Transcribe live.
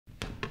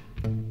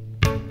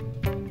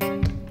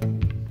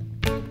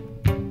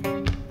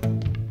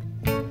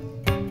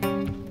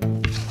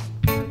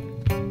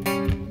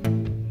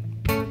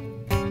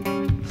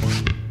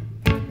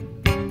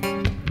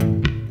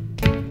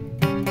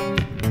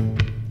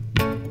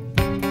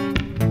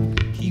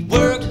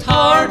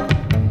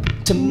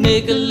to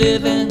make a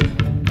living.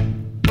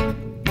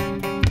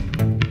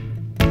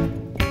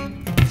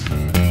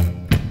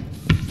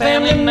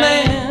 Family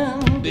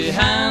man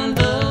behind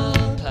the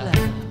plow.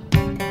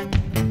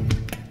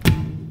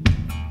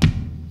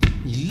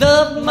 You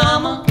love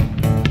mama,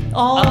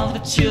 all the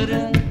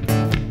children.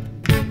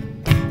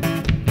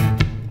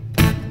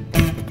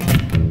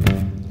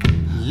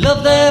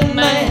 Love that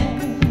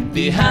man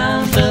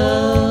behind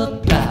the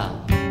plow.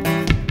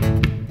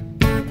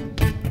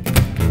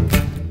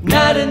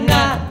 Night and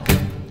night,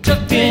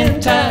 tucked in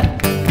tight.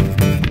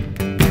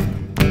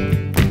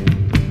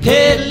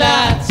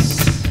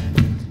 Headlights,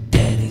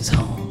 daddy's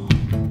home.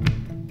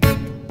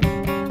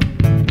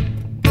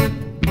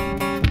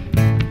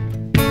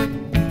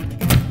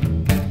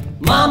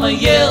 Mama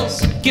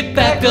yells, get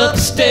back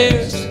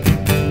upstairs.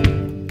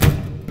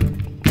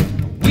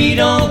 We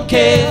don't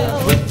care,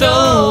 we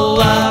throw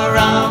our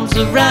arms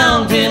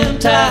around him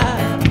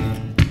tight.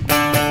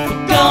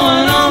 We're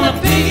going on a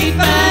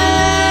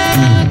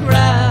piggyback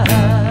ride.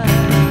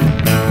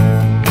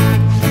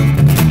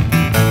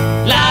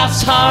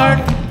 Life's hard,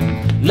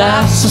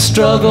 life's a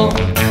struggle.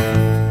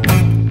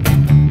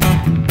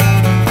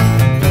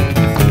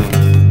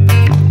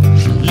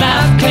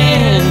 Life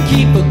can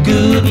keep a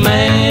good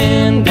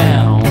man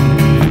down.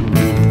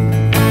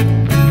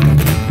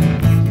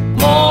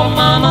 More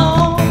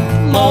mama,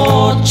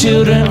 more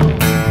children.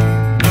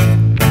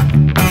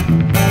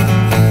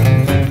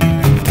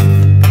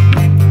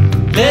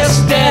 Less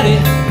daddy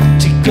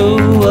to go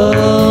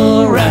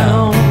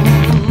around.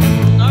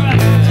 All right,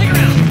 take it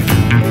around.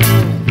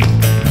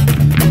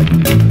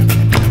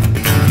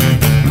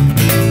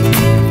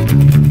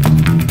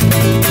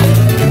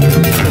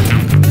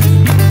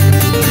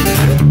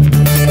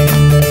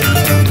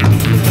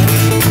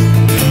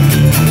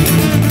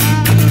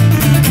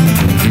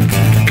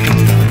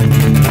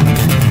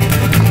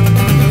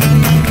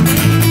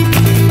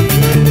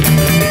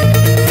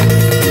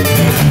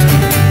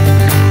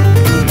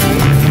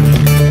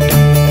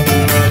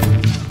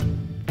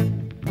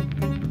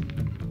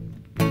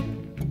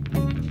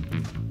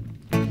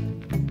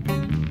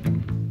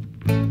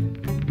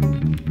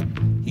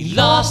 He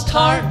lost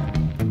heart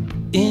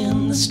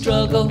in the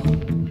struggle.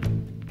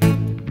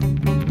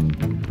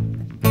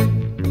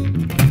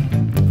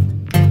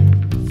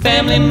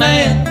 Family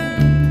man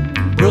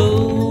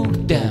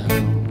broke down.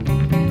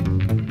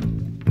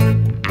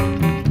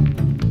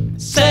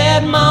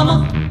 Sad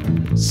mama,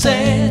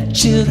 sad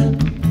children.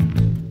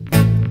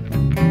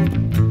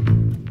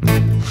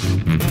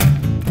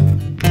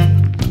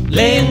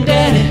 Laying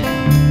daddy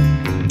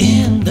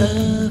in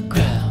the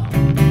ground.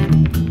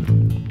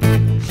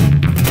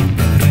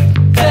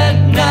 That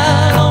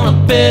night on a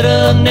bed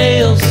of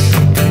nails,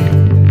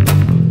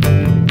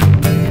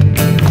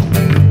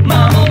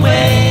 mama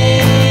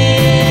waits,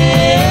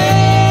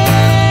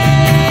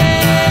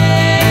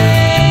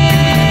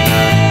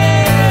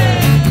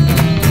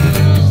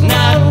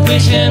 not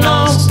wishing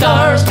on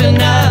stars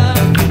tonight.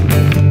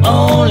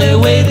 Only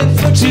waiting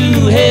for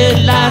two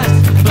headlights,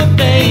 but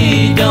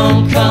they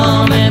don't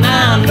come, and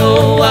I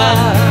know why.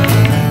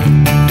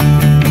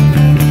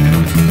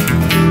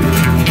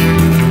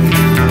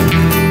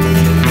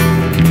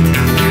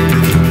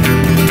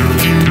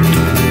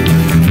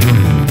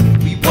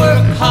 We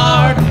work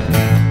hard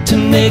to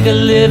make a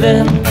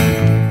living.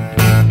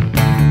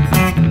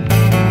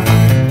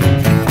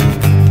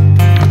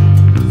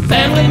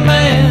 Family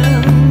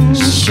man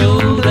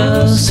showed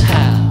us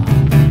how.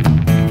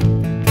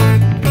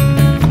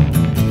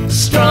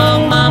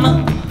 Strong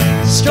mama,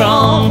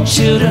 strong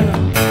children.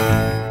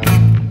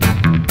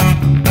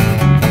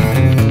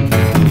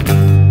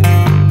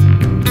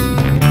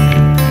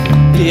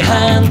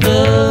 Behind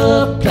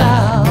the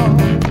plow.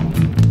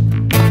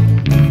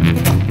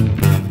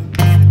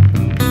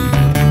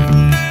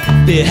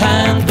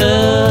 Behind the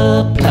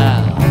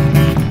plow.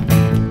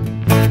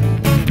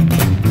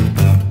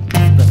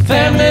 The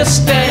family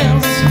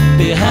stands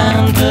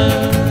behind the